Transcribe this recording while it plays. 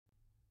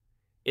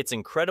It's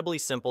incredibly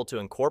simple to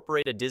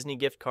incorporate a Disney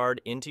gift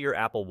card into your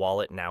Apple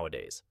Wallet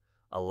nowadays.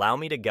 Allow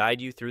me to guide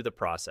you through the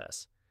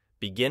process.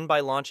 Begin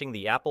by launching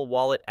the Apple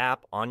Wallet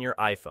app on your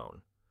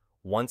iPhone.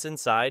 Once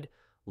inside,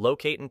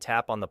 locate and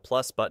tap on the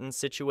plus button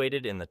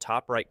situated in the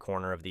top right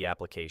corner of the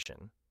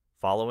application.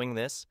 Following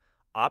this,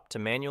 opt to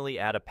manually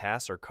add a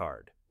pass or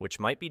card,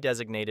 which might be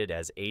designated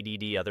as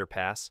ADD Other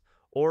Pass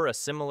or a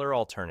similar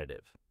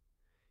alternative.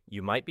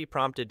 You might be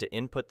prompted to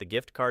input the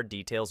gift card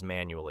details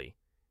manually,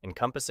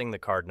 encompassing the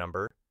card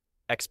number,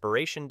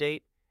 expiration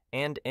date,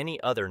 and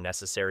any other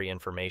necessary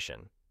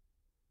information.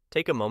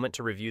 Take a moment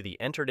to review the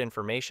entered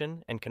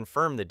information and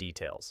confirm the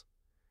details.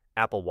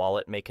 Apple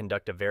Wallet may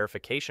conduct a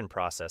verification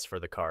process for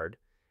the card,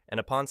 and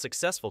upon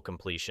successful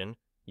completion,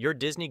 your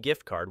Disney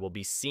gift card will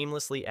be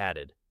seamlessly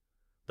added.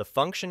 The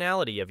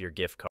functionality of your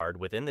gift card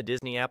within the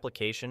Disney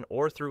application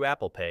or through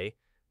Apple Pay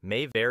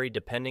may vary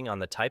depending on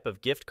the type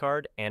of gift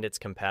card and its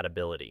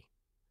compatibility.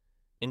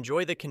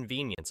 Enjoy the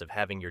convenience of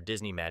having your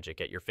Disney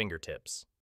magic at your fingertips.